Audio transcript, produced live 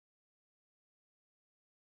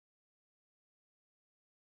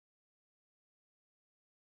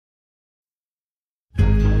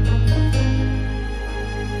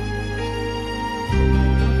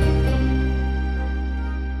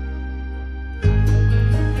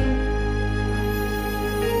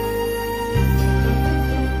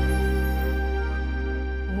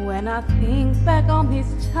When I think back on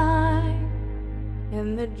these times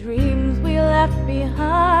and the dreams we left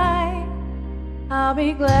behind, I'll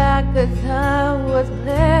be glad 'cause I was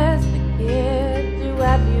blessed to get to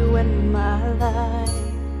have you in my life.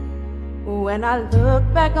 When I look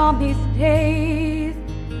back on these days,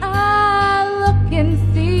 I look and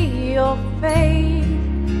see your face.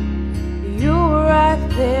 You were right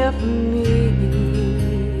there for me.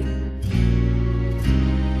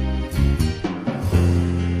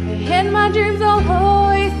 In my dreams I'll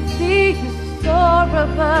always see you soar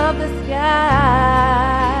above the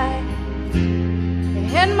sky.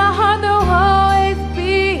 In my heart there'll always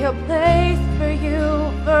be a place for you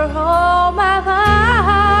for all my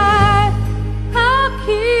life. I'll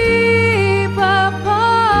keep a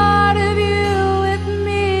part of you with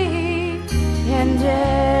me, and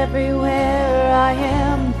everywhere I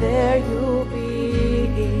am, there you'll be.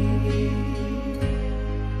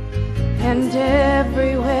 And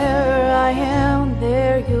everywhere I am,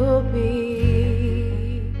 there you'll be.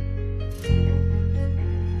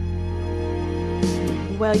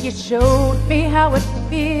 Well, you showed me how it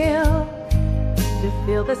feels to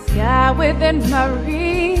feel the sky within my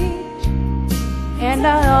reach, and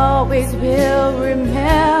I always will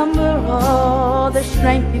remember all the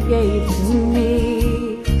strength you gave to me.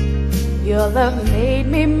 Your love made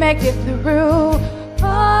me make it through. Oh,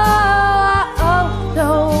 I owe so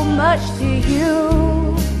much to you.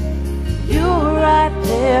 You were right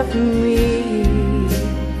there for me.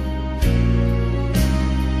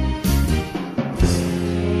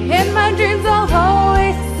 In my dreams I'll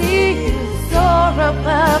always see you soar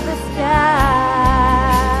above the sky.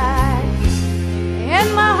 In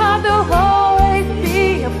my heart there'll always be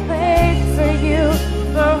a place for you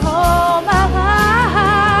for all my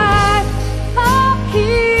life. I'll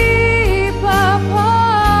keep a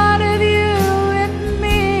part of you with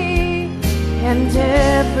me, and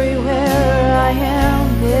everywhere I am,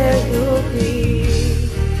 there you'll be.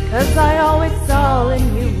 'Cause I always saw in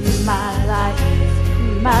you my life,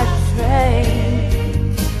 my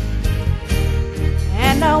strength.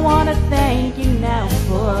 And I want to thank you now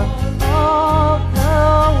for all the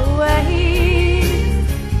ways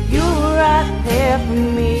you were right there for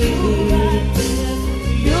me.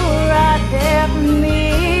 You were right there for me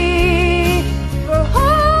for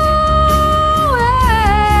always.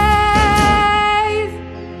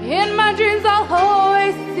 In my dreams I'll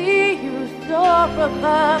always see you soar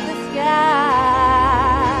above the sky.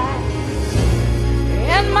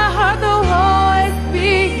 In my heart